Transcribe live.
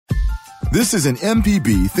This is an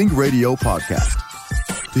MPB Think Radio podcast.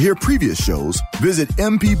 To hear previous shows, visit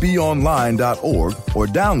mpbonline.org or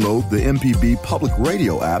download the MPB Public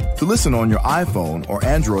Radio app to listen on your iPhone or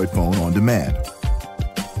Android phone on demand.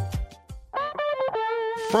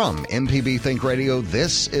 From MPB Think Radio,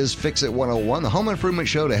 this is Fix It 101, the home improvement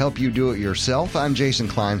show to help you do it yourself. I'm Jason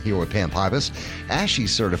Klein here with Pam Pybus, ASHI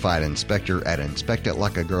certified inspector at Inspect It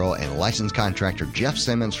Like a Girl, and licensed contractor Jeff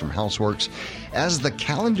Simmons from Houseworks. As the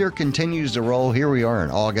calendar continues to roll, here we are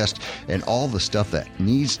in August, and all the stuff that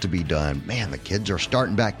needs to be done. Man, the kids are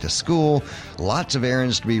starting back to school, lots of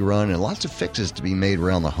errands to be run, and lots of fixes to be made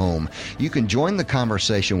around the home. You can join the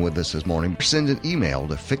conversation with us this morning. Send an email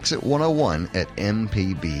to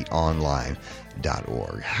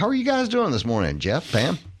fixit101@mpbonline.org. How are you guys doing this morning, Jeff,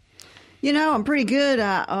 Pam? You know, I'm pretty good.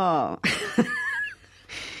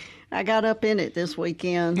 I got up in it this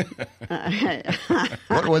weekend.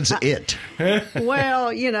 What was it?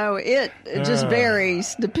 Well, you know, it just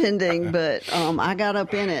varies depending, but I got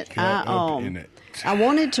up in it. I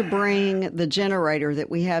wanted to bring the generator that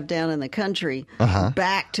we have down in the country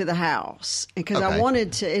back to the house because I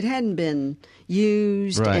wanted to. It hadn't been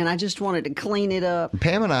used, and I just wanted to clean it up.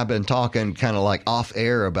 Pam and I have been talking kind of like off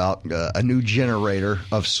air about a new generator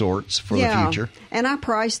of sorts for the future. And I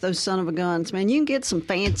priced those son of a guns. Man, you can get some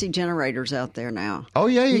fancy generators out there now. Oh,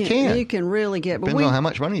 yeah, you can. You can really get. Depends on how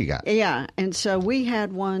much money you got. Yeah, and so we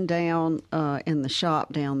had one down in the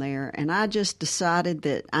shop down there, and I just decided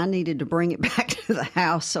that I needed to bring it back to the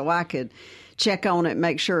house so I could check on it and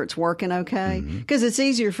make sure it's working okay. Because it's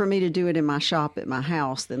easier for me to do it in my shop at my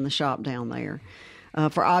house than the shop down there.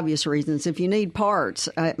 For obvious reasons. If you need parts,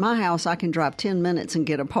 at my house, I can drive 10 minutes and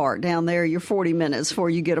get a part. Down there, you're 40 minutes before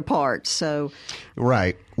you get a part. So,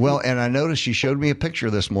 right. Well, and I noticed you showed me a picture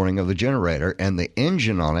this morning of the generator, and the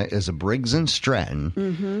engine on it is a Briggs &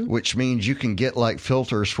 Stratton, which means you can get like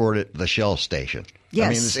filters for it at the Shell station. Yes. I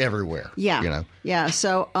mean, it's everywhere. Yeah. You know? Yeah.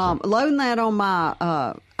 So, loading that on my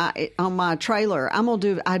trailer, I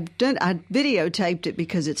videotaped it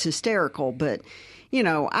because it's hysterical, but you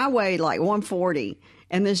know, I weigh like 140,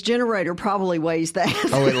 and this generator probably weighs that.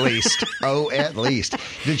 Oh, at least. At least.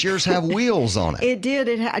 Did yours have wheels on it? It did.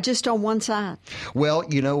 It just on one side. Well,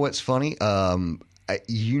 you know what's funny?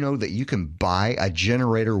 You know that you can buy a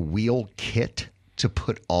generator wheel kit to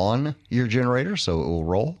put on your generator so it will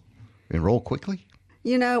roll and roll quickly?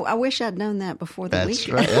 You know, I wish I'd known that before the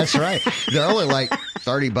weekend. Right. That's right. They're only like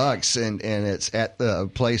 $30, and it's at the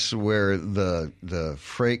place where the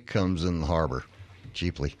freight comes in the harbor.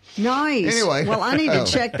 Cheaply. Nice. Anyway. Well, I need to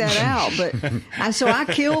check that out. But so I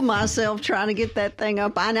killed myself trying to get that thing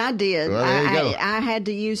up, and I did. Well, there you go. I had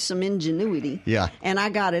to use some ingenuity. Yeah. And I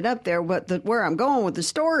got it up there. But where I'm going with the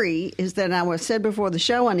story is that I said before the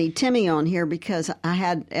show, I need Timmy on here because I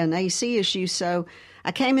had an AC issue. So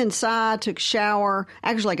I came inside, took a shower.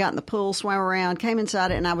 Actually, I got in the pool, swam around, came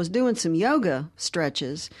inside it, and I was doing some yoga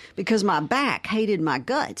stretches because my back hated my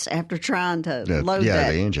guts after trying to load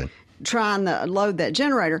that. The engine. Trying to load that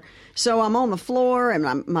generator. So I'm on the floor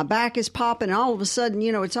and my back is popping, and all of a sudden,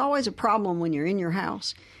 you know, it's always a problem when you're in your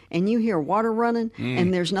house and you hear water running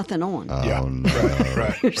and there's nothing on. Oh, no.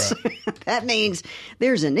 Right. That means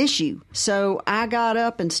there's an issue. So I got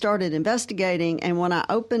up and started investigating, and when I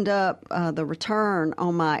opened up the return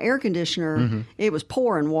on my air conditioner, it was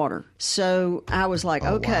pouring water. So I was like,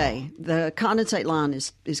 okay, the condensate line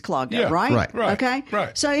is clogged up, right? Okay?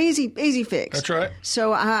 Right. So easy fix. That's right.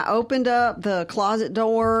 So I opened up the closet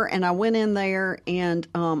door, and I went in there, and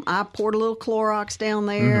I poured a little Clorox down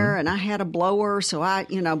there, and I had a blower, so I,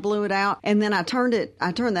 blew it out. And then I turned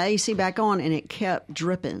the AC back on, and it kept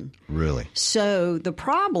dripping. Really? So the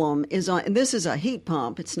problem is and this is a heat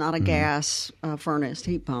pump. It's not a gas furnace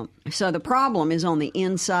heat pump. So the problem is on the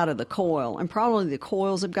inside of the coil, and probably the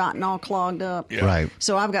coils have gotten all clogged up. Yeah. Right.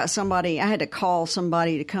 So I had to call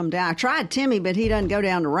somebody to come down. I tried Timmy, but he doesn't go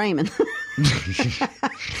down to Raymond.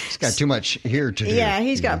 He's got too much here to do. Yeah,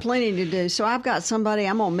 he's got plenty to do. So I've got somebody,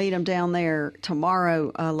 I'm going to meet them down there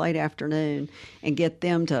tomorrow late afternoon and get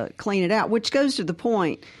them to clean it out, which goes to the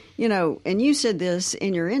point, and you said this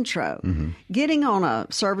in your intro, getting on a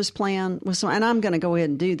service plan with and I'm going to go ahead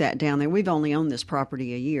and do that down there. We've only owned this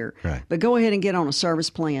property a year. Right. But go ahead and get on a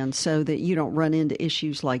service plan so that you don't run into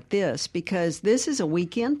issues like this, because this is a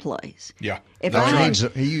weekend place. Yeah. If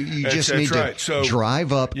you just need to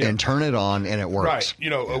drive up and turn it on, and it works.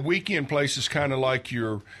 Right. A weekend place is kind of like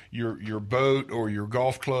your boat or your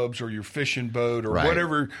golf clubs or your fishing boat or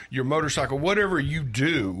whatever, your motorcycle, whatever you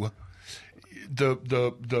do.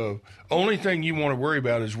 The only thing you want to worry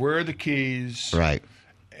about is where are the keys, right?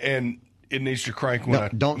 And it needs to crank when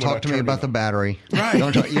don't talk to me about the battery. Right.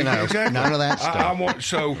 Don't talk, exactly. None of that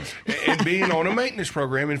stuff. And being on a maintenance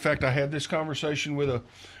program. In fact, I had this conversation with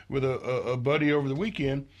a buddy over the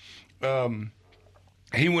weekend.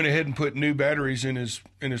 He went ahead and put new batteries in his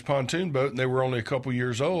pontoon boat, and they were only a couple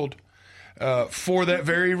years old, for that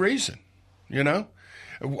very reason. You know,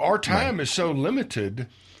 our time is so limited.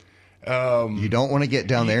 You don't want to get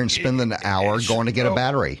down there and spend an hour going to get a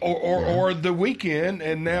battery. Or the weekend,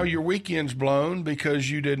 and now your weekend's blown because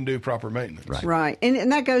you didn't do proper maintenance. Right.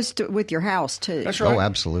 And that goes with your house, too. That's right. Oh,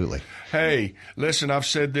 absolutely. Hey, listen, I've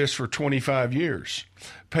said this for 25 years.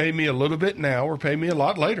 Pay me a little bit now or pay me a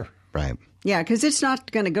lot later. Right. Yeah, because it's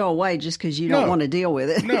not going to go away just because you don't want to deal with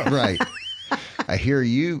it. No. Right. I hear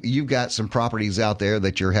you've got some properties out there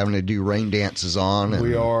that you're having to do rain dances on.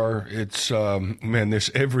 We are. It's,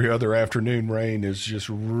 this every other afternoon rain is just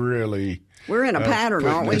really... We're in a pattern,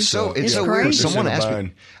 aren't we? It's so crazy. weird. Someone asked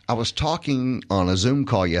me, I was talking on a Zoom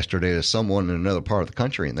call yesterday to someone in another part of the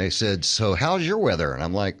country, and they said, so how's your weather? And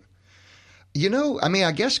I'm like,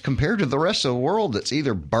 I guess compared to the rest of the world that's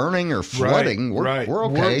either burning or flooding, we're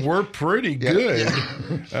okay. We're pretty good.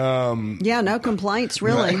 Yeah. No complaints,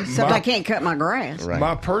 really, except I can't cut my grass. Right.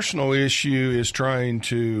 My personal issue is trying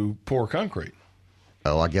to pour concrete.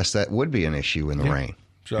 Oh, I guess that would be an issue in the rain.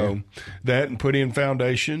 So that and put in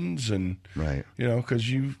foundations and, right.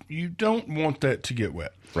 Because you don't want that to get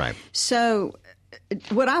wet. Right. So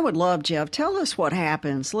what I would love, Jeff, tell us what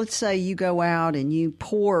happens. Let's say you go out and you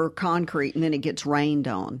pour concrete and then it gets rained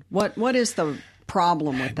on. What is the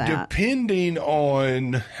problem with that? Depending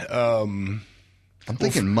on... I'm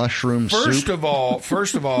thinking mushroom soup.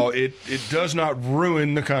 First of all, it does not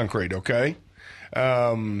ruin the concrete, okay?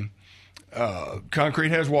 Concrete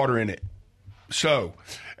has water in it. So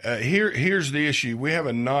here's the issue. We have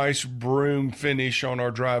a nice broom finish on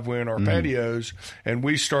our driveway and our patios, and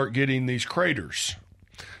we start getting these craters.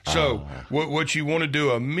 So what you want to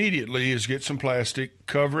do immediately is get some plastic,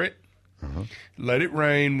 cover it, let it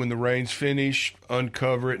rain. When the rain's finished,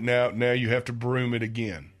 uncover it. Now you have to broom it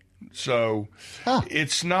again. So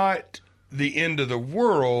it's not the end of the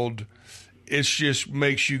world. It just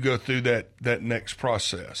makes you go through that next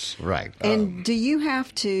process. Right. And do you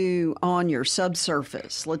have to, on your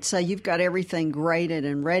subsurface, let's say you've got everything graded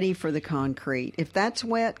and ready for the concrete. If that's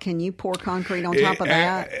wet, can you pour concrete on top of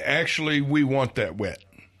that? Actually, we want that wet.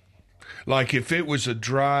 Like if it was a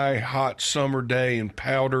dry, hot summer day and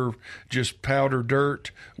powder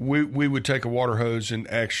dirt, we would take a water hose and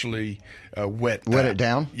actually wet it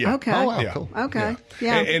down? Yeah. Okay. Oh, wow, yeah. cool. Okay.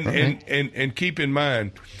 Yeah. And keep in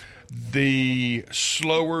mind, the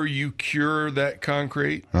slower you cure that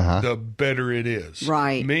concrete, the better it is.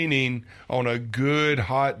 Right. Meaning, on a good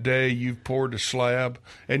hot day, you've poured a slab,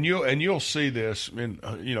 and you'll see this in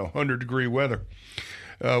 100-degree weather.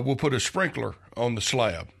 We'll put a sprinkler on the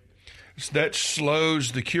slab. That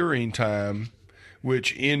slows the curing time,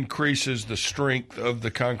 which increases the strength of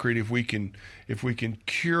the concrete if we can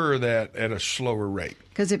cure that at a slower rate.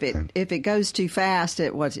 Because if it goes too fast,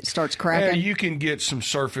 it starts cracking. Yeah, you can get some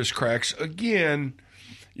surface cracks. Again,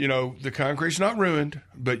 the concrete's not ruined,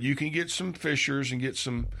 but you can get some fissures and get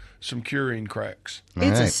some curing cracks.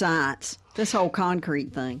 It's a science, this whole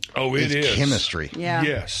concrete thing. Oh, it's chemistry. Yeah.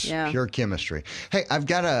 Yes. Yeah. Pure chemistry. Hey, I've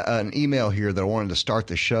got an email here that I wanted to start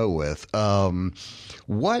the show with.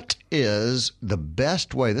 What is the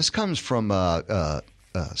best way? This comes from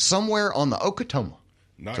somewhere on the Okatoma.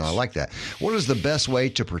 Nice. So I like that. What is the best way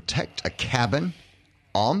to protect a cabin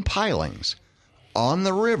on pilings on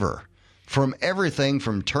the river from everything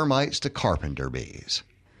from termites to carpenter bees?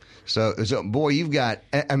 So boy, you've got,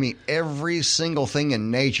 every single thing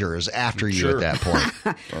in nature is after you at that point.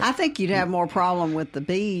 I think you'd have more problem with the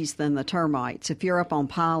bees than the termites. If you're up on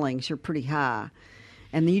pilings, you're pretty high.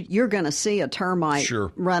 And you're going to see a termite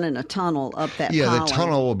running a tunnel up that piling. Yeah, the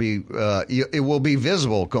tunnel will be, it will be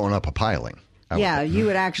visible going up a piling. Yeah, you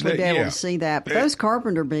would actually be able to see that. But those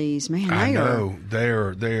carpenter bees, man,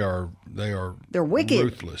 they're wicked,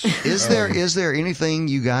 ruthless. Is there anything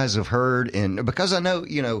you guys have heard? Because I know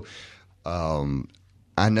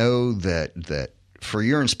that for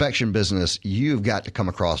your inspection business, you've got to come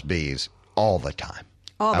across bees all the time.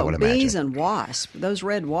 Oh, the bees and wasps, those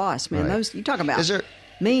red wasps, man. Right. Those you talk about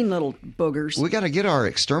mean little boogers. We got to get our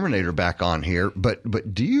exterminator back on here.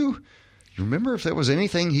 But do you remember if there was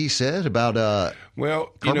anything he said about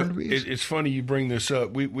carpenter bees? It's funny you bring this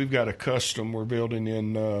up. We've got a custom we're building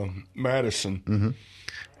in Madison,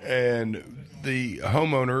 and the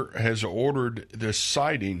homeowner has ordered this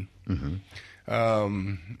siding.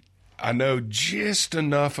 I know just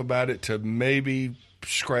enough about it to maybe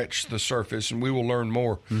scratch the surface, and we will learn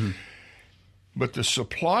more. But the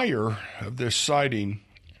supplier of this siding,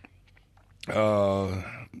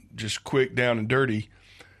 just quick, down and dirty,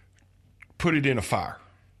 put it in a fire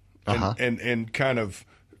and kind of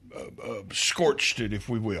scorched it, if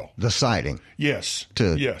we will. The siding. Yes.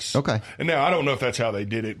 Yes. Okay. And now I don't know if that's how they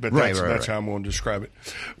did it, but that's how I'm going to describe it.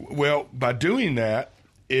 Well, by doing that,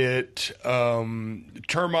 it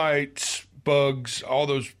termites, bugs, all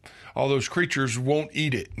those creatures won't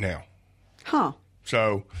eat it now. Huh.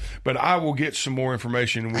 So, but I will get some more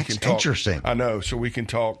information and we can talk. Interesting. I know, so we can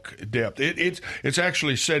talk depth. It's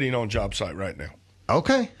actually setting on job site right now.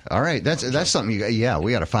 Okay. All right. That's something we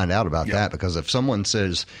got to find out about that, because if someone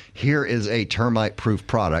says, here is a termite proof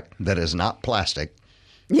product that is not plastic.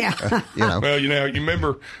 Yeah. Well, you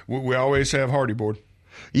remember we always have hardy board.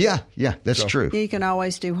 Yeah, that's true. You can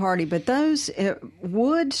always do hardy, but those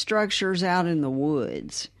wood structures out in the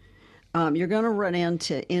woods, you're going to run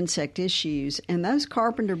into insect issues. And those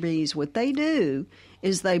carpenter bees, what they do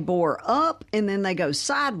is they bore up and then they go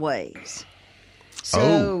sideways.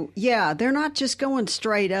 So, they're not just going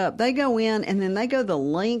straight up. They go in and then they go the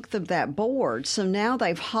length of that board. So now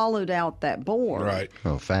they've hollowed out that board. Right.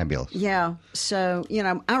 Oh, fabulous. Yeah. So,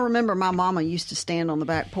 I remember my mama used to stand on the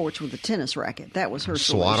back porch with a tennis racket. That was her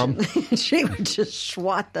solution. Swat them? She would just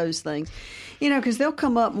swat those things. Because they'll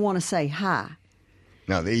come up and want to say hi.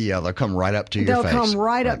 No, they'll come right up to your face. They'll come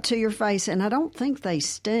right up to your face, and I don't think they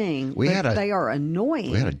sting. They are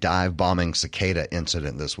annoying. We had a dive bombing cicada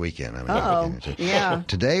incident this weekend. Yeah.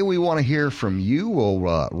 Today we want to hear from you.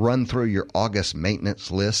 We'll run through your August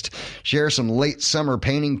maintenance list, share some late summer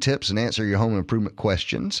painting tips, and answer your home improvement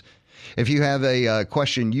questions. If you have a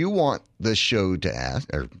question you want this show to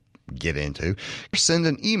ask or get into, send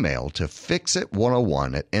an email to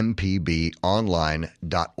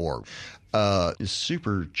fixit101@mpbonline.org.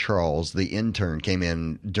 Super Charles, the intern, came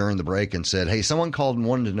in during the break and said, hey, someone called and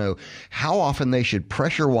wanted to know how often they should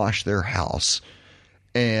pressure wash their house.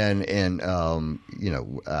 And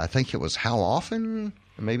I think it was how often,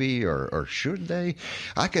 maybe, or should they?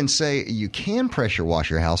 I can say you can pressure wash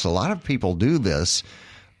your house. A lot of people do this.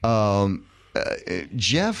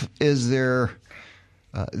 Jeff, is there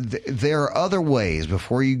are other ways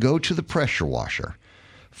before you go to the pressure washer?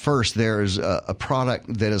 First, there's a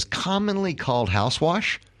product that is commonly called house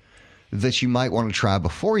wash that you might want to try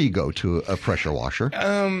before you go to a pressure washer.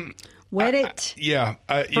 Wet it. You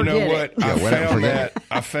know what?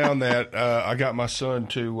 I found that. I got my son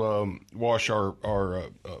to wash our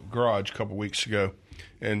garage a couple weeks ago,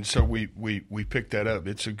 and so we picked that up.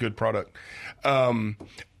 It's a good product.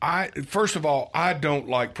 First of all, I don't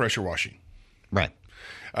like pressure washing. Right.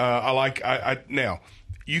 Now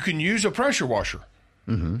you can use a pressure washer.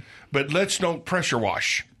 Mm-hmm. But let's don't pressure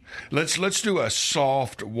wash. Let's do a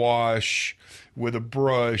soft wash with a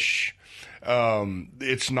brush.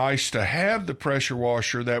 It's nice to have the pressure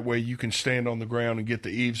washer. That way you can stand on the ground and get the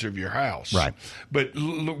eaves of your house. Right. But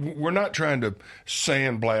we're not trying to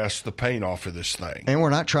sandblast the paint off of this thing. And we're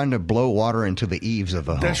not trying to blow water into the eaves of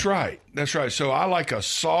the home. That's right. So I like a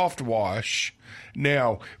soft wash.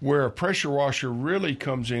 Now, where a pressure washer really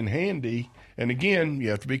comes in handy, and again, you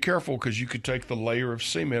have to be careful because you could take the layer of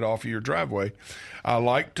cement off of your driveway. I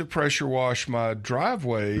like to pressure wash my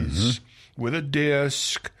driveways with a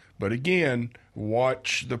disc, but again,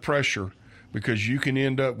 watch the pressure because you can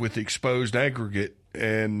end up with exposed aggregate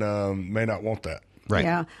and may not want that. Right.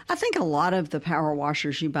 Yeah. I think a lot of the power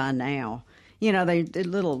washers you buy now, they're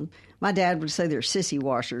little. My dad would say they're sissy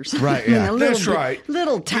washers. Right, yeah. That's right.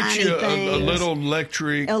 Little Get tiny you things. A little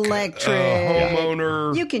electric.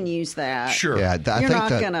 Homeowner. You can use that. Sure. Yeah, You're not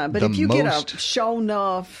going to. But if you get a show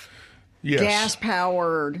enough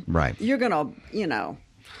gas-powered, right, you're going to,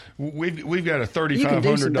 We've got a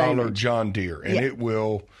 $3,500 John Deere, and it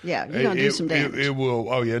will. Yeah, you're going to do some damage. It will.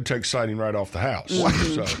 Oh, yeah, it takes siding right off the house.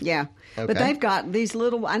 Mm-hmm. So. Yeah. Okay. But they've got these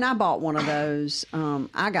little, and I bought one of those.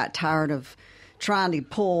 I got tired of trying to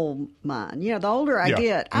pull mine. The older I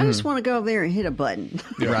get, I just want to go over there and hit a button.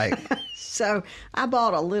 Yeah. Right. So I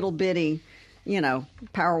bought a little bitty,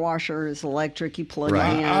 power washer. It's electric. You plug it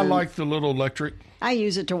in. I like the little electric. I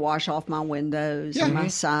use it to wash off my windows and my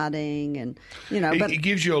siding, and but it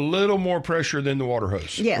gives you a little more pressure than the water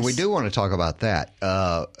hose. Yes, we do want to talk about that.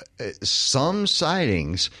 Some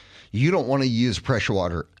sidings you don't want to use pressure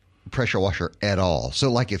washer at all.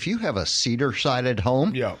 So, like if you have a cedar sided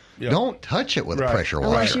home, don't touch it with a pressure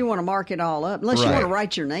washer unless you want to mark it all up. Unless you want to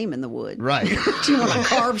write your name in the wood, right? You want to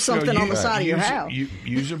carve something on the side of your house.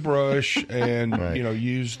 Use a brush and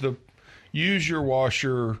use your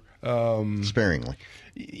washer. Sparingly.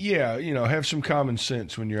 Yeah, have some common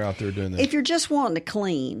sense when you're out there doing that. If you're just wanting to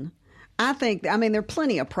clean, I think, I mean, there are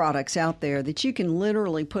plenty of products out there that you can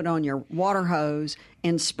literally put on your water hose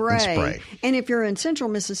and spray. And if you're in central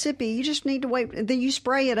Mississippi, you just need to wait. Then you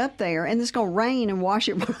spray it up there, and it's going to rain and wash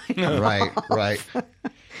it right off. Right.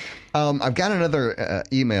 I've got another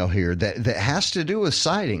email here that has to do with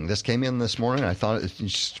siding. This came in this morning. I thought it's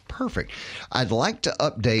just perfect. I'd like to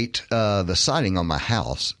update the siding on my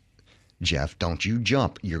house. Jeff, don't you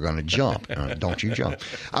jump. You're going to jump. Don't you jump.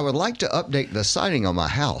 I would like to update the siding on my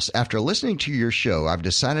house. After listening to your show, I've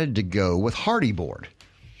decided to go with Hardy board.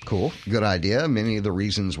 Cool. Good idea. Many of the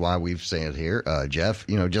reasons why we've said here, Jeff,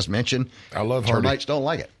 just mentioned. I love termites don't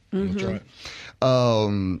like it. Mm-hmm. That's right.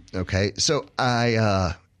 Okay. So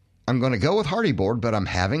I'm going to go with Hardy board, but I'm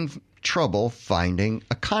having trouble finding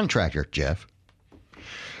a contractor, Jeff.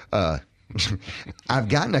 I've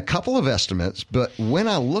gotten a couple of estimates, but when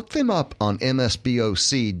I look them up on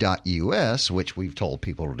msboc.us, which we've told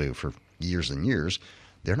people to do for years and years,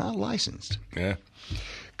 they're not licensed. Yeah.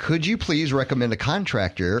 Could you please recommend a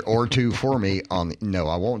contractor or two for me no,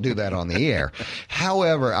 I won't do that on the air.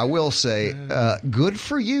 However, I will say, good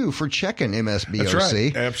for you for checking MSBOC. That's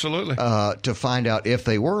right. Absolutely. To find out if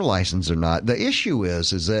they were licensed or not. The issue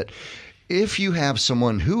is that if you have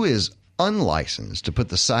someone who is unlicensed to put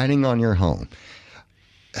the siding on your home,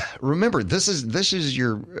 remember, this is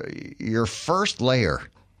your first layer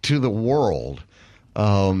to the world.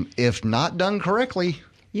 If not done correctly,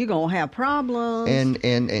 you're gonna have problems.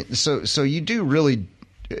 And so you do really,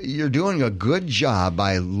 you're doing a good job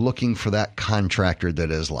by looking for that contractor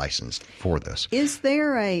that is licensed for this. Is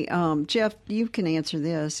there a Jeff? You can answer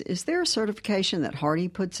this. Is there a certification that Hardy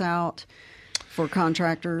puts out for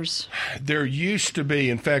contractors? There used to be.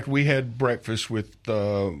 In fact, we had breakfast with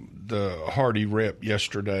the Hardy rep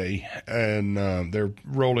yesterday, and they're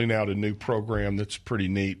rolling out a new program that's pretty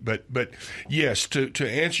neat. But yes, to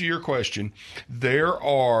answer your question, there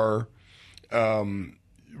are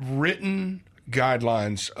written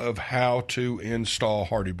guidelines of how to install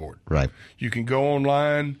Hardy board. Right. You can go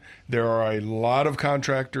online. There are a lot of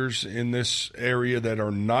contractors in this area that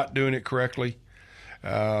are not doing it correctly.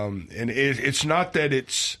 And it's not that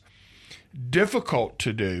it's difficult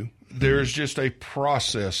to do. There's just a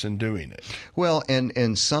process in doing it. Well,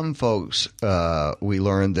 and some folks, we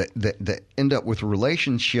learned that end up with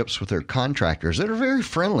relationships with their contractors that are very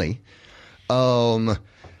friendly. And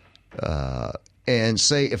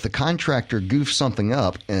say if the contractor goofs something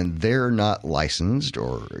up and they're not licensed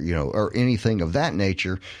or anything of that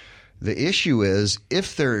nature, the issue is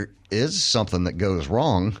if there is something that goes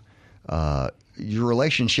wrong, your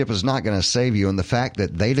relationship is not going to save you. And the fact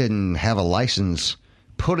that they didn't have a license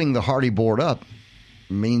putting the Hardy board up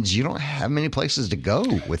means you don't have many places to go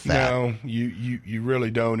with that. No, you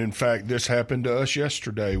really don't. In fact, this happened to us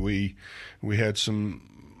yesterday. We had some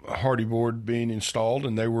Hardy board being installed,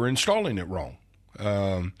 and they were installing it wrong.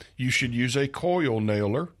 You should use a coil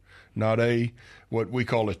nailer, not what we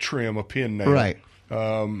call a trim, a pin nail. Right.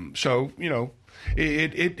 So,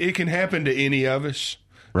 it can happen to any of us.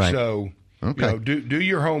 Right. So, okay. Do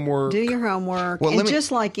your homework. Do your homework. Well, and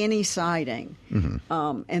just like any siding,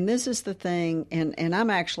 and this is the thing, and I'm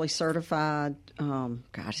actually certified, and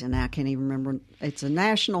I can't even remember. It's a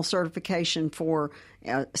national certification for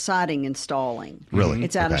siding installing. Really?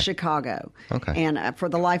 It's out of Chicago. Okay. And for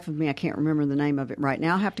the life of me, I can't remember the name of it right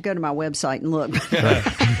now. I'll have to go to my website and look.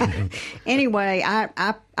 Anyway,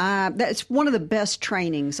 I that's one of the best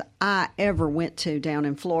trainings I ever went to down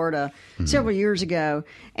in Florida several years ago.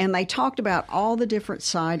 And they talked about all the different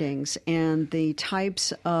sidings and the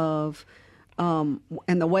types of and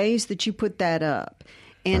the ways that you put that up.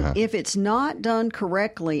 And if it's not done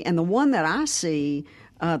correctly, and the one that I see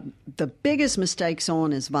the biggest mistakes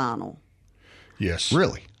on is vinyl. Yes.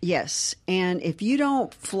 Really? Yes. And if you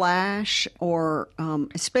don't flash or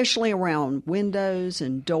especially around windows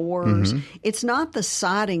and doors, it's not the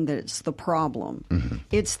siding that's the problem.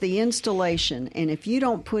 It's the installation. And if you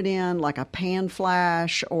don't put in like a pan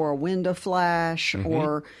flash or a window flash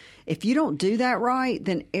or if you don't do that right,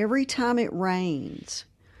 then every time it rains,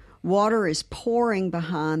 water is pouring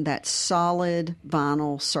behind that solid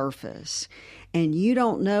vinyl surface. And you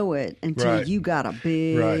don't know it until you got a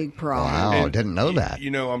big problem. Wow, I didn't know that.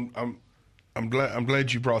 I'm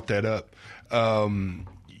glad you brought that up.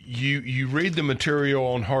 You read the material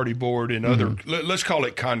on Hardy board and other let's call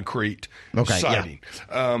it concrete siding.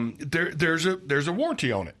 Yeah. There's a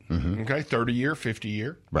warranty on it. Okay, 30-year,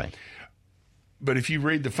 50-year. Right. But if you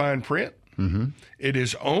read the fine print, it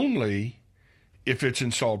is only if it's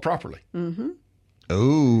installed properly.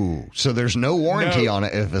 Oh, so there's no warranty on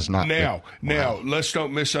it if it's not. Now, let's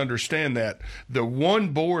don't misunderstand that. The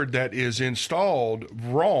one board that is installed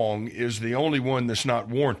wrong is the only one that's not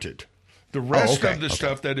warranted. The rest okay, of the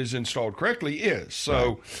stuff that is installed correctly is.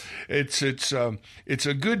 So it's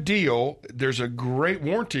a good deal. There's a great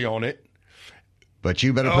warranty on it. But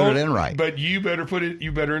you better put it in right. But you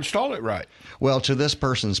better install it right. Well, to this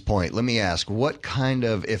person's point, let me ask, what kind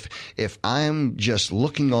of, if I'm just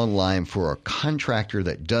looking online for a contractor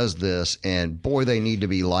that does this and boy, they need to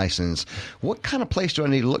be licensed, what kind of place do I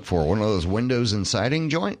need to look for? One of those windows and siding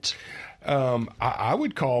joints? I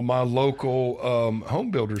would call my local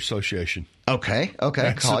home builder association. Okay.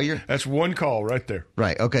 That's one call right there.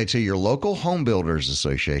 Right. Okay. To your local home builders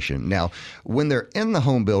association. Now, when they're in the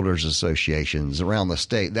home builders associations around the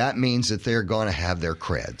state, that means that they're going to have their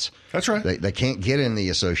creds. That's right. They can't get in the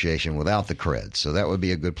association without the creds. So that would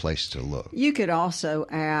be a good place to look. You could also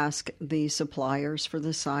ask the suppliers for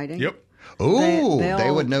the siding. Yep. Oh,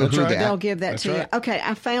 they would know who right. They'll give that to you. Okay,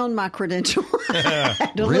 I found my credential. I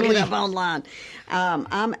had to look it up online.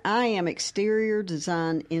 I am Exterior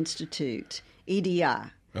Design Institute, EDI,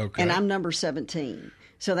 okay. and I'm number 17.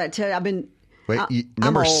 So that tell you, I've been.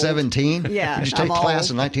 Number I'm old. 17? Yeah, Did you take I'm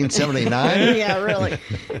class old. in 1979? Yeah, really.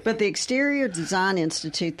 But the Exterior Design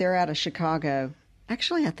Institute, they're out of Chicago.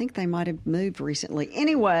 Actually, I think they might have moved recently.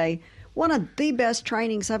 Anyway, one of the best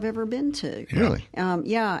trainings I've ever been to. Really?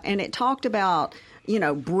 Yeah, and it talked about,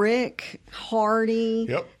 brick,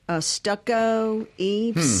 hardy, stucco,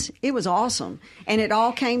 eaves. It was awesome. And it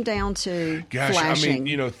all came down to flashing.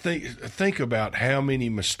 I mean, think about how many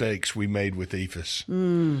mistakes we made with EIFS.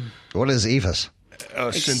 What is EIFS?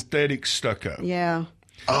 Synthetic stucco. Yeah.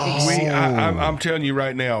 Oh. I'm telling you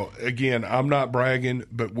right now, again, I'm not bragging,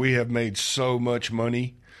 but we have made so much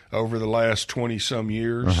money over the last 20-some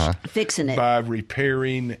years Fixing it. by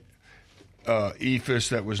repairing EIFS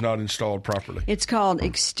that was not installed properly. It's called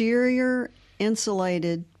Exterior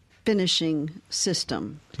Insulated Finishing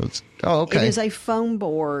System. Okay. It is a foam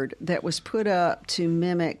board that was put up to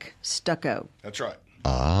mimic stucco. That's right.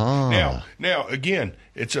 Ah. Now, again,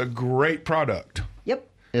 it's a great product. Yep.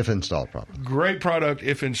 If installed properly. Great product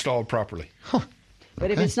if installed properly. But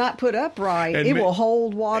if it's not put up right, it will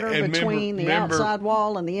hold water between the outside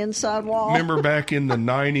wall and the inside wall. Remember back in the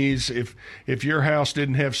 90s, if your house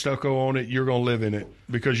didn't have stucco on it, you're going to live in it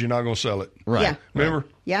because you're not going to sell it. Right. Yeah. Remember?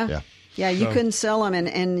 Yeah. You couldn't sell them,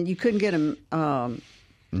 and you couldn't get them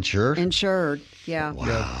insured. Yeah.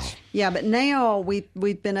 Wow. Yeah, but now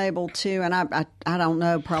we've been able to, and I don't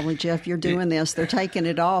know, probably Jeff, you're doing this. They're taking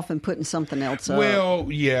it off and putting something else up. Well,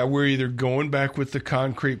 yeah, we're either going back with the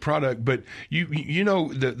concrete product, but you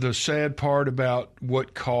know the sad part about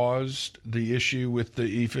what caused the issue with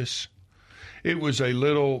the EIFS? It was a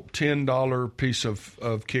little $10 piece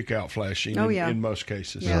of kick-out flashing in most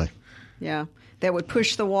cases. Yeah. Really? Yeah. That would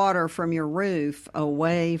push the water from your roof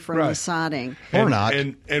away from the siding. Or not.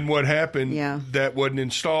 And what happened, Yeah. that wasn't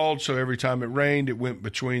installed, so every time it rained, it went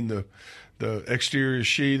between the exterior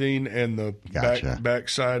sheathing and the back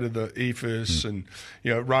side of the EIFS, and it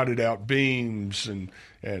rotted out beams and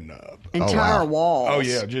Entire walls. Oh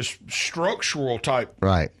yeah, just structural type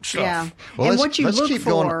stuff. Yeah. Well, and what you let's look keep for.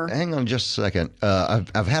 going. Hang on just a second.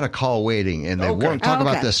 I've had a call waiting, and they want to talk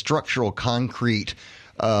about the structural concrete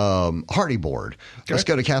hardy board. Okay. Let's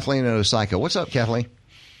go to Kathleen in Osaka. What's up, Kathleen?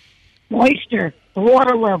 Moisture, the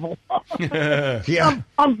water level. Yeah.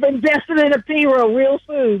 I'm invested in a P-row real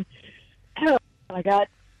soon. I got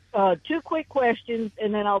 2 quick questions,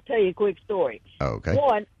 and then I'll tell you a quick story. Okay.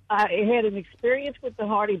 One, I had an experience with the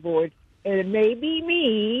hardy board, and it may be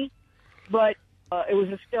me, but it was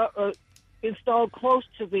installed close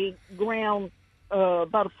to the ground,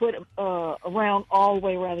 about a foot around, all the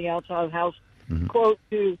way around the outside of the house, quote,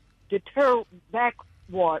 to deter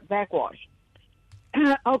backwash.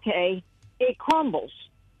 Okay, it crumbles.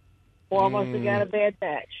 Or I must have got a bad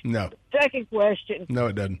batch. No. Second question. No,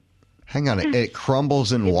 it doesn't. Hang on. It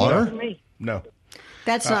crumbles in water? No.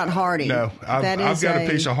 That's not hardy. No. I've got a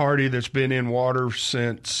piece of hardy that's been in water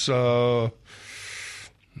since 19...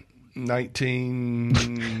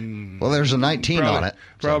 Well, there's a 19 on it.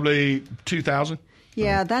 Probably 2000.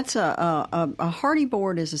 Yeah, that's a hardy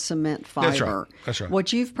board is a cement fiber. That's right.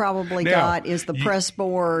 What you've probably got is the press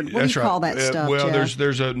board. What do you call that stuff, well, Jeff?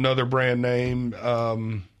 there's another brand name.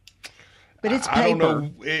 But it's paper. I don't know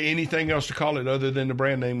anything else to call it other than the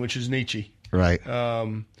brand name, which is Nietzsche. Right.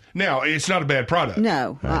 Now, it's not a bad product.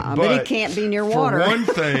 No, but it can't be near water. For one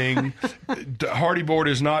thing, the hardy board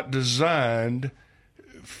is not designed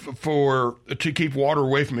to keep water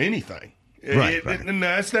away from anything. Right. And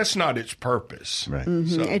that's not its purpose. Right.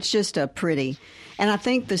 So, It's just a pretty. And I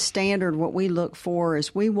think the standard, what we look for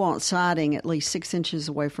is we want siding at least 6 inches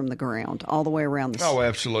away from the ground, all the way around the oh,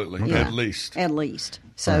 absolutely. Yeah. At least. At least.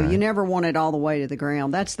 So you never want it all the way to the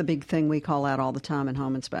ground. That's the big thing we call out all the time in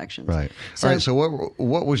home inspections. Right. So, All right. So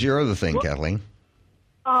what was your other thing, Kathleen?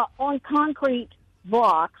 On concrete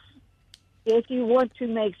blocks, if you want to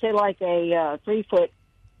make, say, like a 3-foot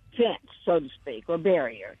fence, so to speak, or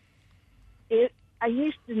barrier, I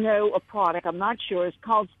used to know a product, I'm not sure, it's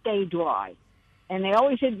called Stay Dry. And they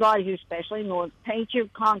always advise you, especially north, paint your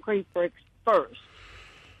concrete bricks first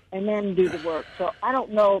and then do the work. So I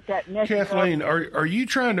don't know if that necessarily... Kathleen, are you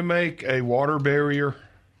trying to make a water barrier?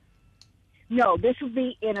 No, this would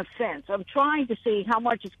be in a fence. I'm trying to see how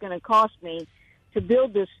much it's going to cost me to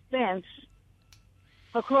build this fence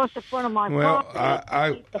across the front of my property.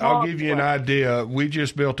 Well, I'll give you an idea. We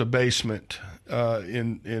just built a basement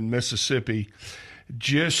in Mississippi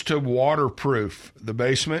just to waterproof the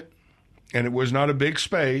basement. And it was not a big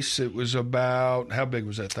space. It was about, how big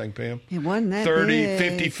was that thing, Pam? It wasn't that 30, big.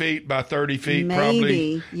 50 feet by 30 feet,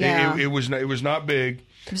 Maybe, probably. yeah. It was not big.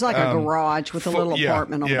 it was like a garage with a little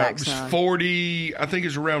apartment on the It was backside. 40. I think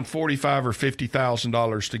it's around $45,000 or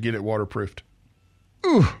 $50,000 to get it waterproofed.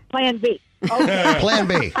 Plan B. Okay. Plan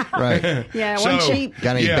B. Right. Yeah, it wasn't cheap.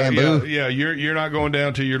 Got any bamboo? Yeah, you're not going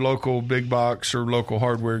down to your local big box or local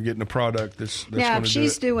hardware and getting a product that's Now, going if to do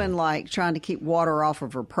she's it. doing like trying to keep water off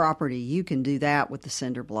of her property, you can do that with the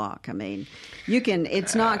cinder block. I mean, you can.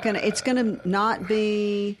 It's gonna not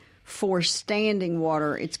be for standing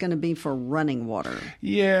water. It's going to be for running water.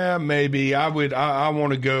 Yeah, maybe I would. I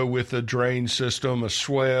want to go with a drain system, a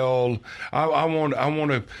swell. I want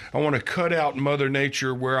to cut out Mother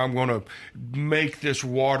Nature where I'm going to make this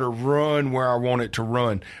water run where I want it to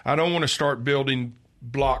run. I don't want to start building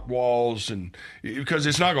block walls because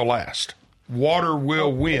it's not going to last. Water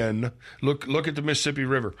will win. Look at the Mississippi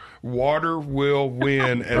River. Water will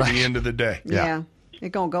win at the end of the day. Yeah,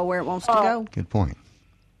 it's going to go where it wants to go. Good point.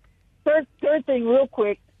 Third thing, real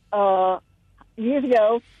quick. Years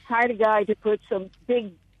ago, hired a guy to put some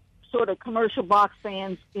big sort of commercial box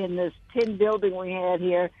fans in this tin building we had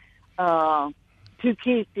here to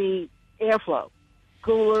keep the airflow,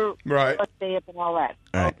 cooler, Right. damp, and all that.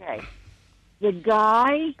 Right. Okay. The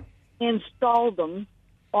guy installed them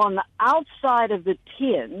on the outside of the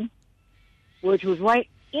tin, which was right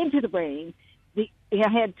into the brain. He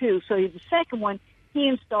had two. So the second one he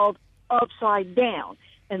installed upside down.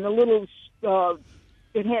 And the little,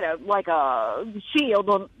 it had a shield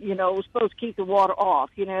on, it was supposed to keep the water off,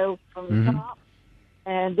 from the top.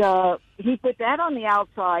 And he put that on the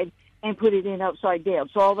outside and put it in upside down.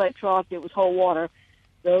 So all that trough, it was whole water.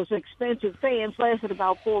 Those expensive fans lasted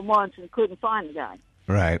about 4 months and couldn't find the guy.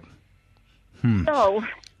 Right. So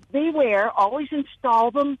beware, always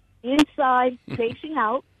install them inside, facing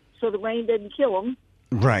out, so the rain doesn't kill them.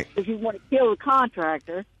 Right. If you want to kill the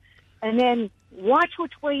contractor. And then watch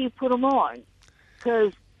which way you put them on,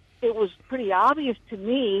 because it was pretty obvious to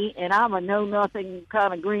me, and I'm a know-nothing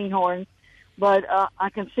kind of greenhorn, but I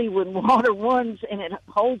can see when water runs and it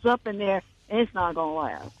holds up in there, it's not going to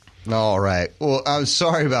last. All right. Well, I'm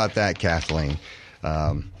sorry about that, Kathleen.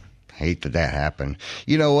 Hate that happened.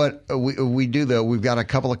 You know what we do though? We've got a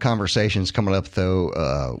couple of conversations coming up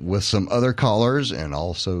though with some other callers and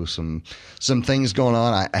also some things going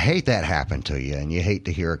on. I hate that happened to you, and you hate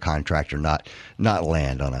to hear a contractor not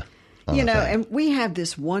land on a. You know, and we have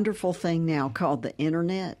this wonderful thing now called the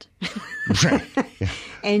internet,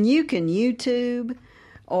 and you can YouTube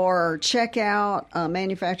or check out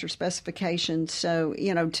manufacturer specifications. So,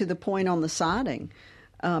 to the point on the siding.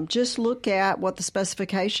 Just look at what the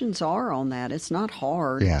specifications are on that. It's not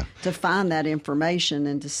hard to find that information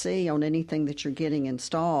and to see on anything that you're getting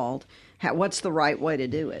installed what's the right way to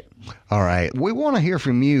do it. All right. We want to hear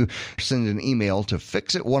from you. Send an email to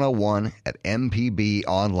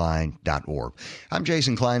fixit101@mpbonline.org. I'm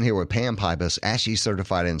Jason Klein here with Pam Pybus, ASHI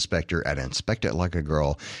certified inspector at Inspect It Like a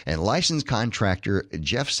Girl, and licensed contractor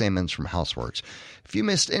Jeff Sammons from Houseworks. If you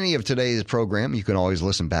missed any of today's program, you can always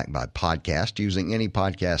listen back by podcast using any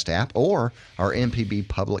podcast app or our MPB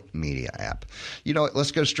Public Media app. You know what?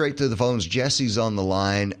 Let's go straight to the phones. Jesse's on the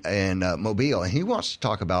line in Mobile, and he wants to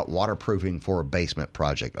talk about waterproofing for a basement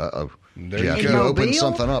project. Uh-oh. Jeff, you opened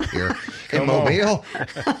something up here. In Mobile?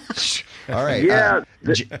 All right. Yeah.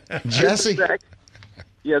 Jesse?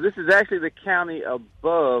 This is actually the county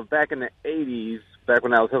above back in the 80s, back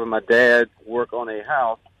when I was helping my dad work on a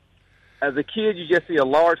house. as a kid, you just see a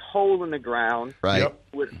large hole in the ground Right. Yep.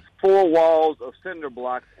 with 4 walls of cinder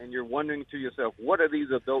blocks, and you're wondering to yourself, what are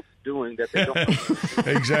these adults doing that they don't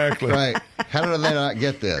know? Exactly. Right. How did they not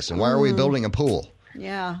get this? And why are we building a pool?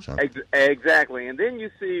 Yeah. Exactly. And then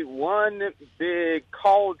you see one big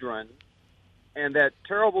cauldron and that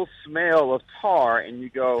terrible smell of tar, and you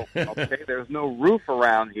go, okay, there's no roof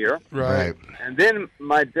around here. Right. And then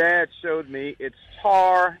my dad showed me it's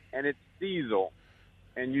tar and it's diesel.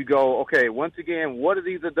 And you go, okay, once again, what are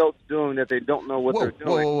these adults doing that they don't know what they're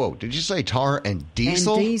doing? Whoa. Did you say tar and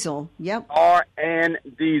diesel? And diesel. Yep. Tar and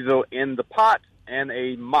diesel in the pot and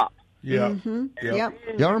a mop. Yeah. Mm-hmm. Yep.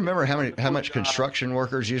 Y'all remember how much construction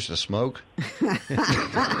workers used to smoke?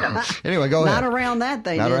 Anyway, go ahead. Not around that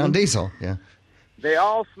they Not didn't. around diesel, yeah. They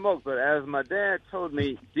all smoke, but as my dad told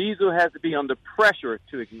me, diesel has to be under pressure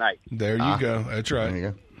to ignite. There you go. That's right. There you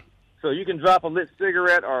go. So you can drop a lit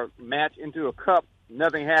cigarette or match into a cup.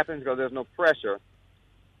 Nothing happens because there's no pressure.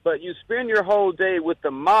 But you spend your whole day with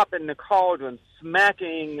the mop and the cauldron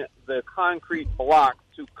smacking the concrete blocks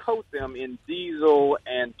to coat them in diesel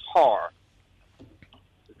and tar.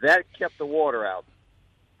 That kept the water out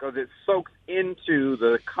because it soaks into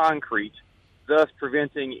the concrete, thus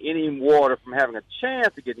preventing any water from having a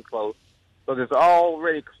chance of getting close. So it's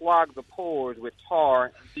already clogged the pores with tar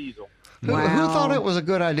and diesel. Who thought it was a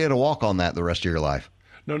good idea to walk on that the rest of your life?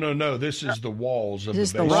 No. This is the walls of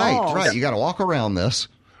This the is the basement. walls. Right. You got to walk around this.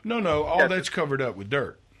 No. All that's covered up with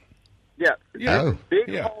dirt. Yeah. Yeah. Oh. Big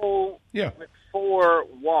Yeah. hole Yeah. with 4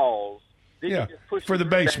 walls. Then Yeah. you just push For the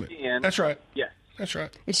back basement. in. That's right. Yes. That's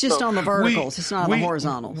right. It's just on the verticals. It's not on the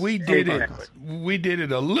horizontals. We did Exactly. We did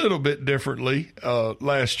it a little bit differently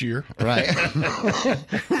last year. Right.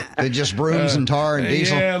 They just brooms and tar and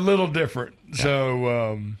diesel. Yeah, a little different. Yeah.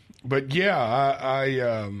 So, but yeah,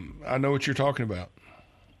 I know what you're talking about.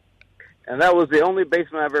 And that was the only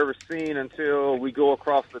basement I've ever seen until we go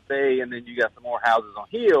across the bay, and then you got some more houses on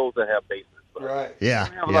hills that have basements. But Right. Yeah.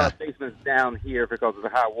 we have a lot of basements down here because of the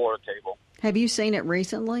high water table. Have you seen it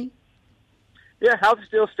recently? Yeah, house is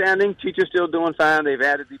still standing. Teacher's still doing fine. They've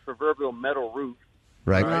added the proverbial metal roof.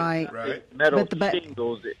 Right. Right. Metal But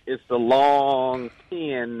shingles. It's the long,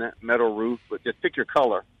 thin metal roof, but just pick your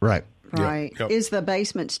color. Right. Right. Yep. Is the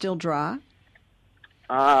basement still dry?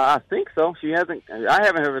 I think so. She hasn't. I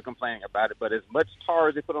haven't heard her complaining about it, but as much tar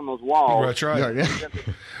as they put on those walls, That's right. Yeah.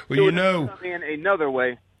 Well, you know, come in another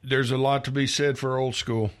way. there's a lot to be said for old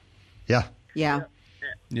school. Yeah. Yeah.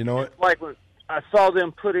 You know what? Like when I saw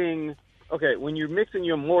them putting, when you're mixing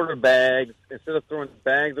your mortar bags, instead of throwing the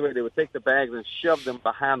bags away, they would take the bags and shove them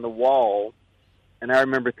behind the wall. And I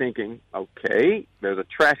remember thinking, okay, there's a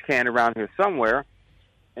trash can around here somewhere.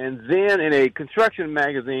 And then in a construction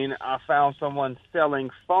magazine, I found someone selling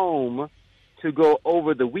foam to go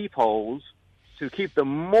over the weep holes to keep the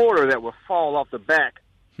mortar that would fall off the back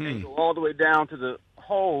and go all the way down to the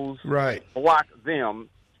holes, Right. block them.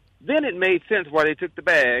 Then it made sense why they took the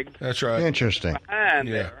bags That's right. Interesting. behind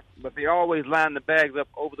Yeah. there, but they always line the bags up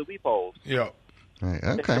over the weep holes. Yeah. Right.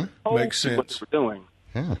 Okay. Makes What sense. they were doing.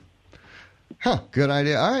 Yeah. Huh. Good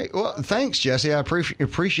idea. All right. Well, thanks, Jesse. I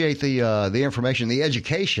appreciate the information, the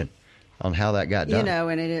education on how that got done. You know,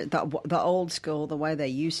 and the old school, the way they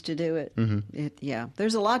used to do it. Yeah,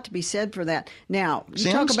 there's a lot to be said for that. Now, you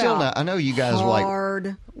See, talk I'm still about not, I know you guys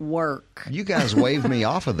hard work. You guys waved me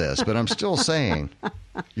off of this, but I'm still saying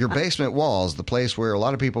your basement wall is the place where a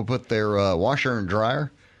lot of people put their washer and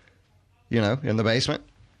dryer, in the basement.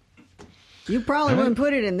 You probably wouldn't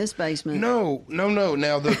put it in this basement. No.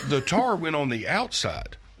 Now the tar went on the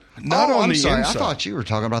outside, not on I'm the sorry. inside. I thought you were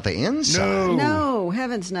talking about the inside. No,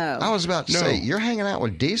 heavens no. I was about to No. say, you're hanging out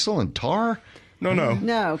with diesel and tar? No.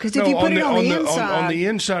 No, because if you put it on the inside, on the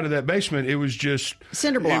inside of that basement, it was just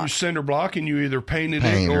Cinder block. It was cinder block, and you either painted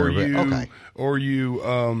Paint it or- okay. or you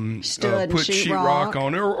Stud and put sheetrock. sheetrock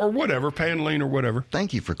on it or whatever, paneling or whatever.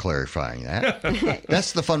 Thank you for clarifying that.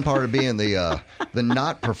 That's the fun part of being the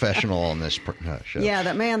not professional on this show. yeah,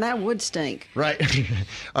 that would stink. Right.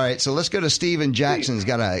 All right. So let's go to Steven Jackson's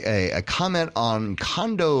got a comment on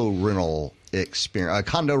condo rental experience,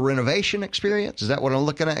 condo renovation experience. Is that what I'm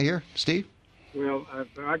looking at here, Steve? Well,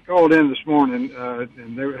 I called in this morning,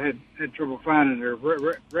 and they had trouble finding their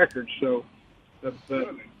records. So, but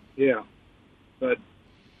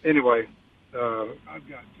anyway, I've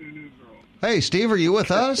got 2 new girls. Hey, Steve, are you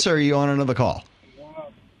with us, or are you on another call?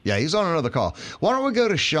 Yeah, he's on another call. Why don't we go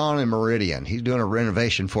to Sean in Meridian? He's doing a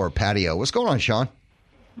renovation for a patio. What's going on, Sean?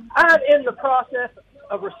 I'm in the process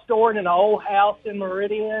of restoring an old house in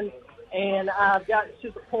Meridian, and I've gotten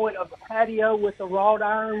to the point of the patio with the wrought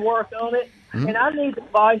iron work on it. And I need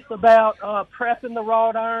advice about prepping the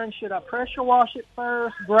wrought iron. Should I pressure wash it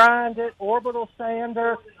first, grind it, orbital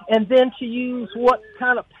sander, and then to use what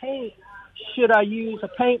kind of paint? Should I use a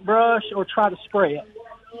paintbrush or try to spray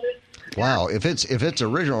it? Wow, if it's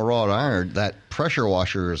original wrought iron, that pressure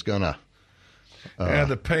washer is gonna. Yeah,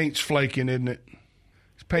 the paint's flaking, isn't it?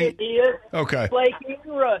 Paint. It is. Okay. Flaky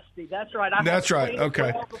and rusty. That's right. That's right.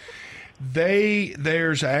 Okay.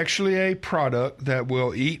 There's actually a product that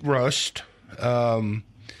will eat rust.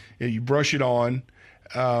 You brush it on.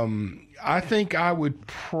 I think I would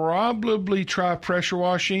probably try pressure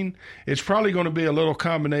washing. It's probably going to be a little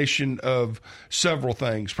combination of several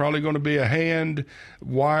things. Probably going to be a hand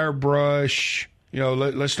wire brush.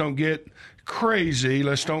 Let's don't get crazy.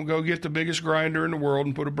 Let's don't go get the biggest grinder in the world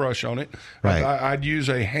and put a brush on it. Right. I'd use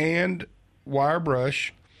a hand wire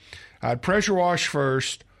brush. I'd pressure wash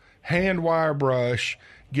first, hand wire brush,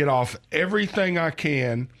 get off everything I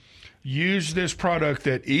can, use this product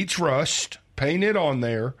that eats rust, paint it on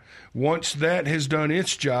there. Once that has done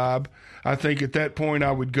its job, I think at that point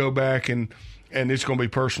I would go back and it's going to be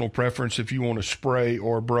personal preference if you want to spray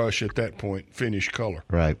or brush at that point, finish color.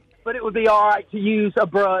 Right. But it would be all right to use a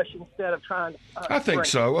brush instead of trying to I think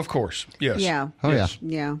so, of course. Yes. Yeah. Oh, yes.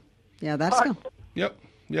 Yeah. Yeah, that's good. Yep.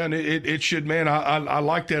 Yeah, and it should, man, I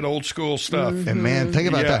like that old school stuff. And, man, think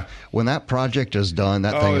about that. When that project is done,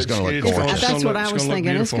 that thing is going to look gorgeous. That's what I was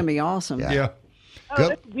thinking. It's going to be awesome. Yeah. Oh,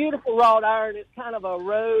 it's beautiful wrought iron. It's kind of a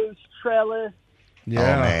rose trellis.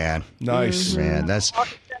 Yeah. Oh, man. Nice. Man, that's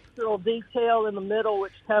Architectural detail in the middle,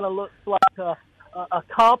 which kind of looks like a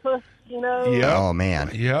compass, Yeah. Oh,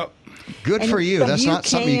 man. Yep. Good for you. That's not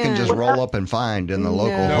something you can just roll up and find in the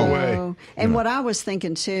local No home. way. And what I was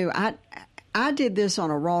thinking, too, I did this on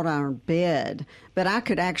a wrought iron bed, but I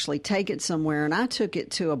could actually take it somewhere, and I took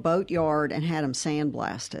it to a boat yard and had them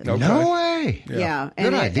sandblasted. Okay. No way. Yeah,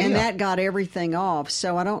 Good idea. and that got everything off.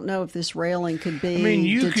 So I don't know if this railing could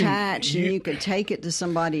be detached, and you could take it to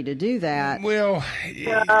somebody to do that. Well, this is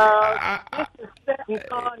set in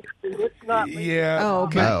concrete. It's not. yeah. Oh,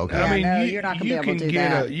 okay. Oh, okay. Yeah, I mean, no, you're not going to be able to do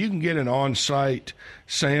that. You can get an on-site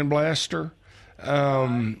sandblaster,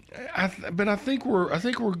 but I think we're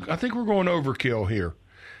going overkill here.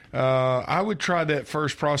 I would try that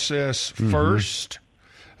first process first,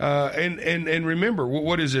 and remember,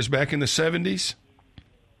 what is this? Back in the 70s?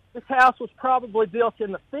 This house was probably built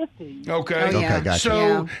in the 50s. Okay. Oh, yeah. Okay, gotcha. So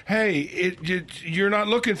Yeah. hey, you're not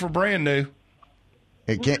looking for brand new.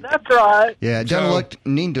 It can't, That's right. yeah, it doesn't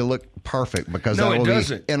need to look perfect because No, that it will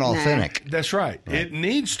doesn't. be inauthentic. That's right. It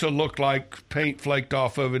needs to look like paint flaked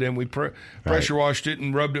off of it, and we pressure washed it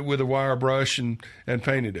and rubbed it with a wire brush and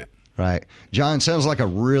painted it. Right. John, sounds like a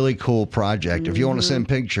really cool project. If you want to send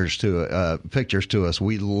pictures to us,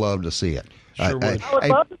 we'd love to see it. Sure would. I would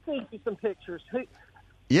love to see you some pictures.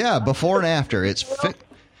 Yeah, before and after. It's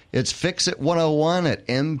Fix It 101 at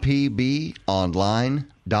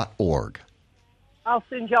mpbonline.org. I'll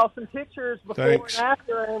send y'all some pictures before Thanks. and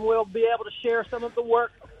after, and we'll be able to share some of the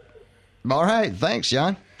work. All right. Thanks,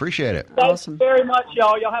 John. Appreciate it. Thanks Awesome. very much,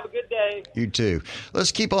 y'all. Y'all have a good day. You too.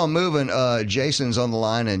 Let's keep on moving. Jason's on the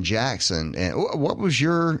line in Jackson. And what was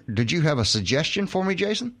did you have a suggestion for me,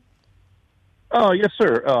 Jason? Oh, yes,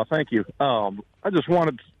 sir. Thank you. I just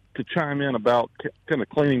wanted to chime in about kind of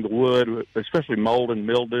cleaning the wood, especially mold and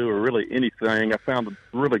mildew or really anything. I found a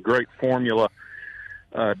really great formula,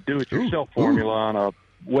 do-it-yourself formula on a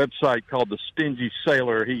website called The Stingy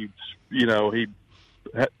Sailor. He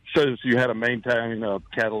shows you how to maintain a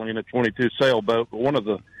Catalina 22 sailboat. But one of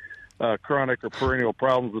the chronic or perennial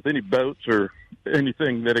problems with any boats or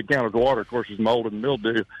anything that encounters water, of course, is mold and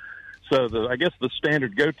mildew. So I guess the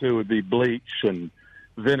standard go-to would be bleach and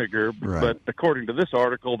vinegar. Right. But according to this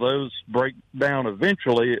article, those break down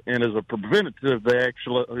eventually, and as a preventative, they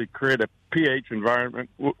actually create a pH environment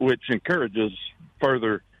which encourages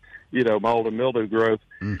further, mold and mildew growth.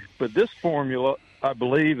 But this formula, I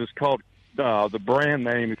believe, is called the brand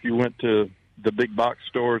name, if you went to the big box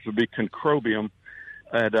stores, would be Concrobium.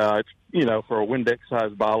 And it's, for a Windex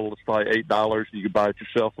size bottle, it's probably $8. You could buy it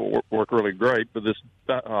yourself. It'll work really great. But this,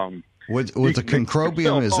 With the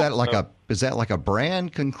Concrobium, is that like a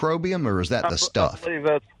brand Concrobium, or is that the stuff?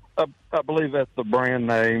 I believe that's the brand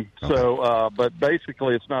name. Okay. So, but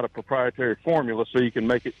basically, it's not a proprietary formula, so you can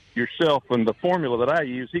make it yourself. And the formula that I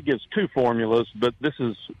use, he gives two formulas, but this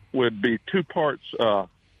would be 2 parts.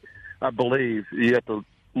 I believe you have to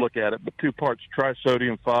look at it, but 2 parts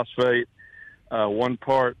trisodium phosphate, 1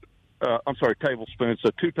 part. Tablespoons. So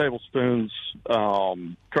 2 tablespoons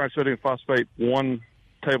trisodium phosphate, 1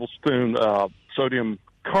 tablespoon sodium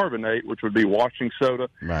carbonate, which would be washing soda,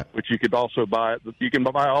 Right. which you could also buy. You can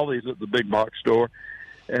buy all these at the big box store.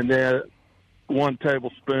 And then 1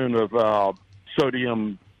 tablespoon of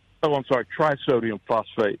trisodium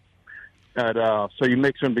phosphate. And, so you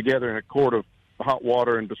mix them together in a quart of hot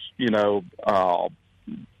water and just,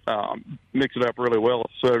 mix it up really well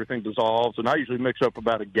so everything dissolves. And I usually mix up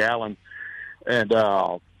about a gallon and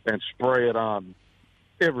spray it on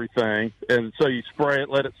everything. And so you spray it,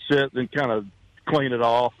 let it sit, then kind of clean it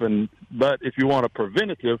off. But if you want a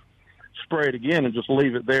preventative, spray it again and just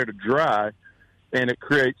leave it there to dry. And it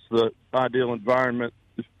creates the ideal environment,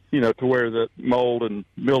 to where the mold and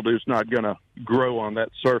mildew is not going to grow on that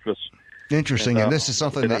surface. Interesting. And this is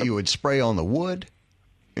something that you would spray on the wood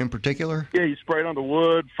in particular? Yeah, you spray it on the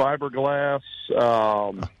wood, fiberglass,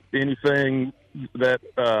 anything that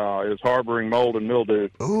is harboring mold and mildew.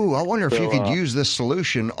 Ooh, I wonder if you could use this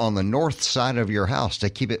solution on the north side of your house to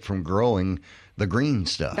keep it from growing the green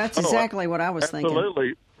stuff. That's exactly what I was thinking.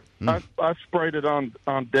 Absolutely. I sprayed it on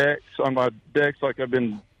my decks like I've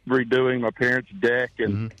been redoing my parents' deck,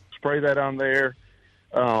 and spray that on there.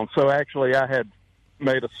 So actually I had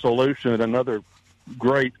made a solution, another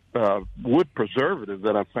great wood preservative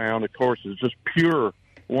that I found, of course, is just pure,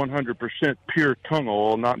 100% pure tung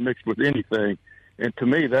oil, not mixed with anything. And to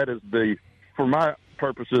me, that is for my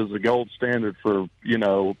purposes, the gold standard for,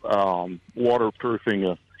 waterproofing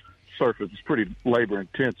a surface. It's pretty labor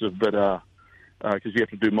intensive, but because you have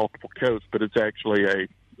to do multiple coats, but it actually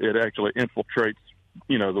infiltrates,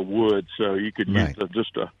 the wood. So you could use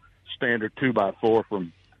just a standard 2x4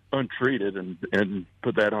 from untreated and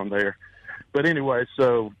put that on there. But anyway,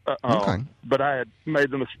 but I had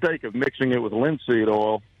made the mistake of mixing it with linseed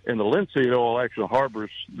oil, and the linseed oil actually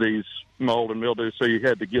harbors these mold and mildew. So you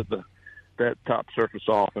had to get that top surface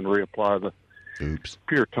off and reapply the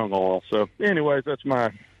pure tung oil. So anyways, that's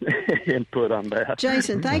my input on that.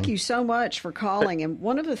 Jason, thank you so much for calling. And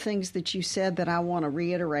one of the things that you said that I want to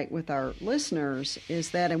reiterate with our listeners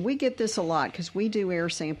is that, and we get this a lot because we do air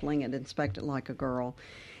sampling and Inspect It Like a Girl.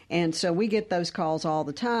 And so we get those calls all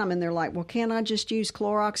the time, and they're like, well, can't I just use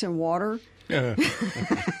Clorox and water to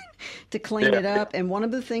clean it up? And one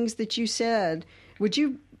of the things that you said, would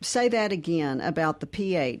you say that again about the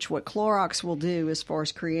pH, what Clorox will do as far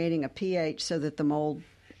as creating a pH so that the mold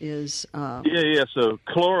is... Yeah. So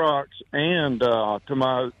Clorox and,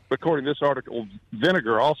 according to this article,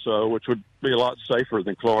 vinegar also, which would be a lot safer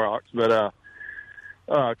than Clorox. But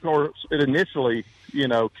Clorox, it initially,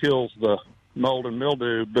 kills the mold and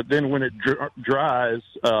mildew, but then when it dries,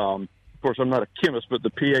 of course I'm not a chemist, but the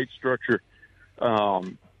pH structure,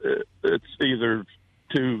 it's either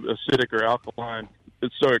too acidic or alkaline,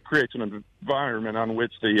 so it creates an environment on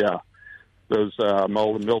which those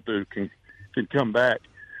mold and mildew can come back.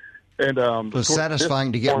 And it's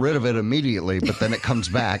satisfying to get rid of it immediately, but then it comes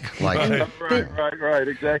back. Right,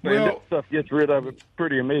 exactly. And that stuff gets rid of it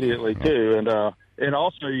pretty immediately too, and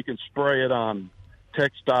also you can spray it on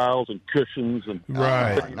textiles and cushions and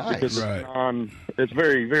nice. It's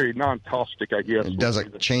very, very non-caustic, I guess. It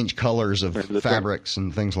doesn't change colors of fabrics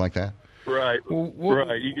and things like that. Right.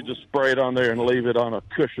 Right. You could just spray it on there and leave it on a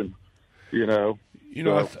cushion.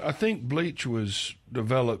 I think bleach was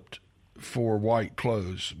developed for white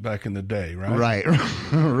clothes back in the day, right?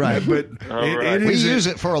 Right. But we use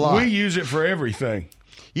it for a lot. We use it for everything.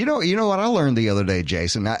 You know what I learned the other day,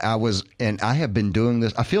 Jason? I have been doing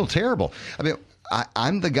this. I feel terrible. I mean,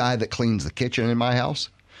 I'm the guy that cleans the kitchen in my house,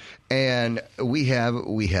 and we have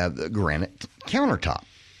the granite countertop,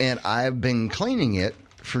 and I've been cleaning it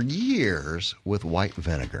for years with white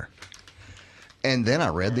vinegar. And then I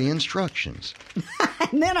read the instructions.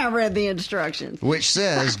 Which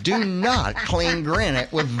says, do not clean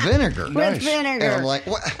granite with vinegar. Vinegar. And I'm like,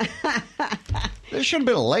 what? There should have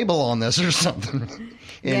been a label on this or something.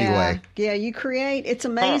 Anyway. Yeah, it's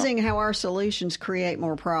amazing how our solutions create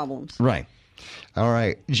more problems. Right. All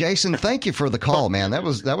right. Jason, thank you for the call, man. That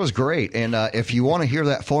was great. And if you want to hear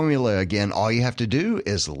that formula again, all you have to do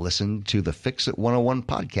is listen to the Fix It 101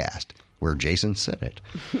 podcast where Jason said it.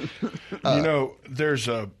 There's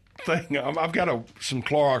a thing. I've got some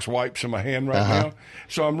Clorox wipes in my hand right now.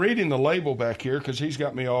 So I'm reading the label back here because he's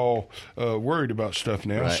got me all worried about stuff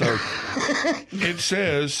now. Right. So it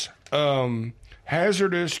says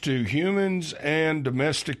hazardous to humans and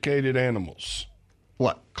domesticated animals.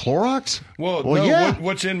 What, Clorox? Well, no, yeah.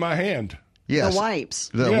 What's in my hand? Yes. The wipes.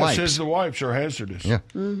 It says the wipes are hazardous. Yeah.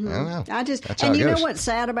 Mm-hmm. Well, know what's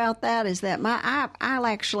sad about that is that my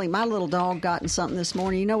little dog got in something this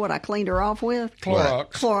morning. You know what I cleaned her off with?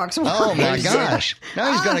 Clorox. Oh my gosh!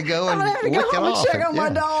 Now he's going to go and lick it off. Check on my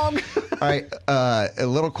dog. All right. A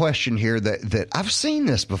little question here that I've seen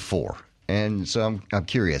this before, And so I'm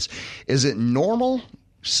curious, is it normal,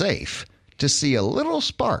 safe, to see a little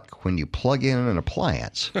spark when you plug in an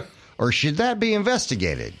appliance? Or should that be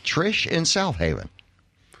investigated? Trish in South Haven.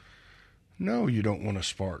 No, you don't want a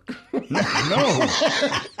spark. No.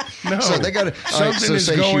 So they got to. Something is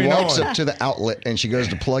going she walks on. up to the outlet and she goes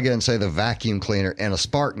to plug in, say, the vacuum cleaner, and a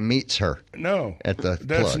spark meets her. No, at the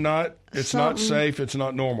that's plug. not. It's not safe. It's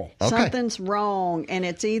not normal. Okay. Something's wrong, and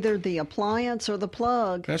it's either the appliance or the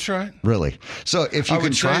plug. That's right. Really. So if you I can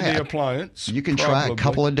would try say the appliance. you can try a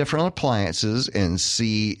couple of different appliances and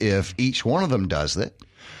see if each one of them does it.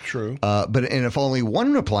 True. And if only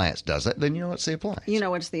one appliance does it, then you know it's the appliance. You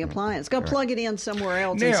know, it's the appliance. Go plug it in somewhere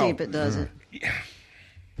else and see if it does it.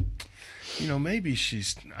 You know, maybe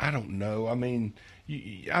she's, I don't know. I mean,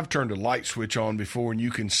 I've turned a light switch on before and you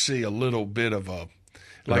can see a little bit of a,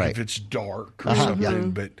 like Right. if it's dark or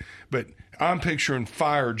something. But I'm picturing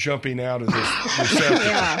fire jumping out of this receptacle.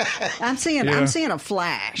 Yeah, I'm seeing a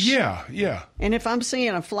flash. Yeah. And if I'm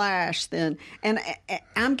seeing a flash, then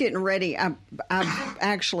I'm getting ready. I'm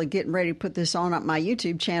actually getting ready to put this on up my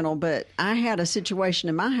YouTube channel. But I had a situation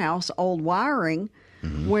in my house, old wiring,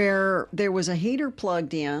 where there was a heater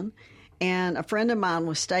plugged in, and a friend of mine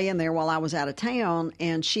was staying there while I was out of town,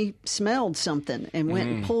 and she smelled something and went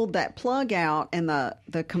and pulled that plug out, and the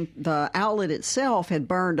outlet itself had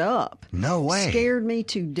burned up. No way. Scared me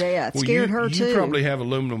to death. Well, Scared her too. You probably have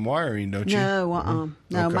aluminum wiring, don't you? No,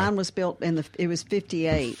 no. Okay. Mine was built it was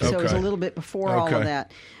 58, so it was a Okay. little bit before all of Okay.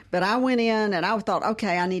 that. But I went in and I thought,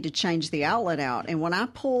 okay, I need to change the outlet out. And when I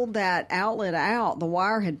pulled that outlet out, the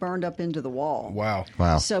wire had burned up into the wall. Wow.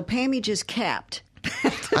 So Pammy just capped.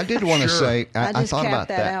 I did want to say, I just thought capped about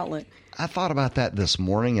that outlet. I thought about that this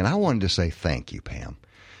morning, and I wanted to say thank you, Pam,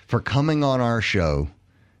 for coming on our show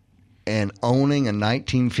and owning a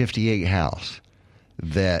 1958 house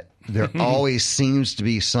that there always seems to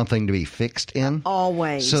be something to be fixed in.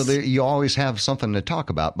 Always. So you always have something to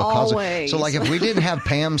talk about. Because Always. So like if we didn't have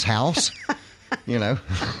Pam's house, you know.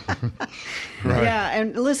 Right. Yeah,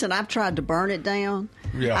 and listen, I've tried to burn it down.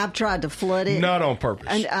 Yeah. I've tried to flood it. Not on purpose.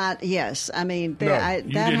 And yes, I mean, No, that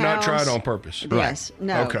you did not try it on purpose. Yes,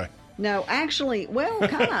 no. Okay. No, actually, well,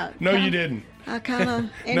 kind of. No, you didn't. I kind of.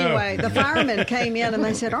 Anyway, the firemen came in and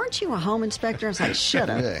they said, "Aren't you a home inspector?" I was like, "Shut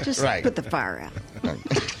up! Yeah, Just right. put the fire out."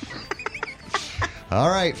 All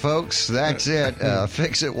right, folks, that's it.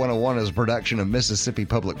 Fix It 101 is a production of Mississippi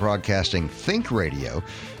Public Broadcasting Think Radio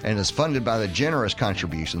and is funded by the generous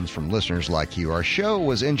contributions from listeners like you. Our show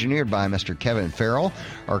was engineered by Mr. Kevin Farrell.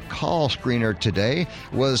 Our call screener today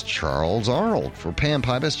was Charles Arnold. For Pam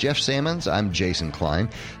Pybus, Jeff Sammons, I'm Jason Klein.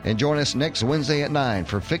 And join us next Wednesday at 9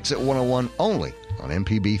 for Fix It 101 only on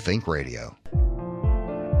MPB Think Radio.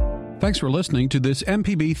 Thanks for listening to this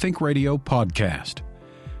MPB Think Radio podcast.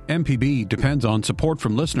 MPB depends on support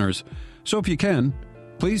from listeners, so if you can,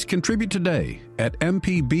 please contribute today at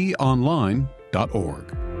mpbonline.org.